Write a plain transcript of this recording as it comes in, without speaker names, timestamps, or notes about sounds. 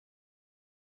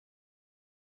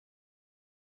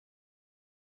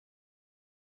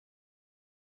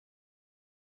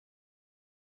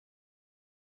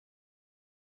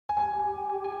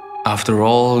After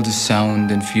all the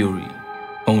sound and fury,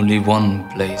 only one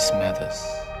place matters.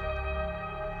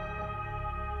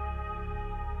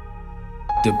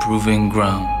 The proving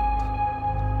ground,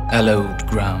 hallowed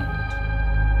ground,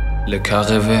 le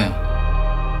carré vert.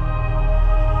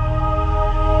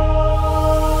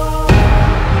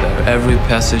 Where every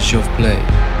passage of play,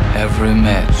 every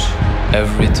match,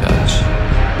 every touch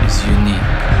is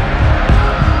unique.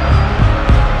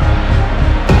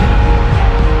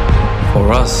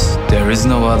 For us, there is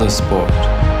no other sport.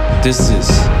 This is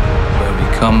where we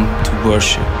come to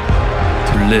worship,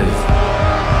 to live.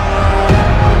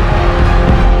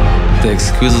 The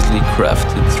exquisitely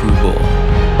crafted through ball,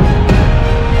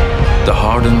 the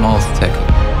hard and mouth tackle,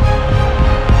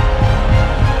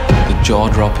 the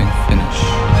jaw-dropping finish.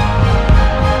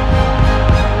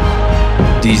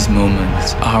 These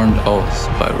moments aren't ours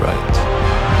by right.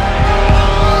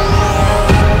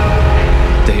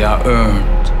 They are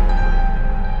earned.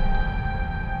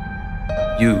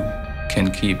 You can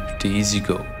keep the easy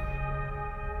go.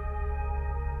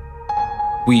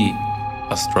 We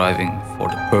are striving for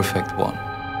the perfect one.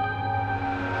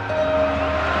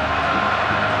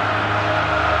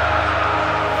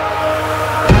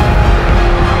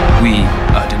 We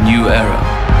are the new era,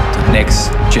 the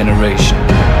next generation,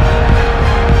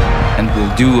 and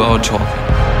we'll do our talking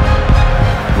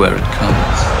where it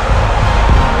counts.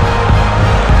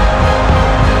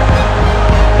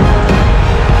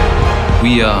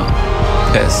 We are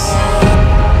PES.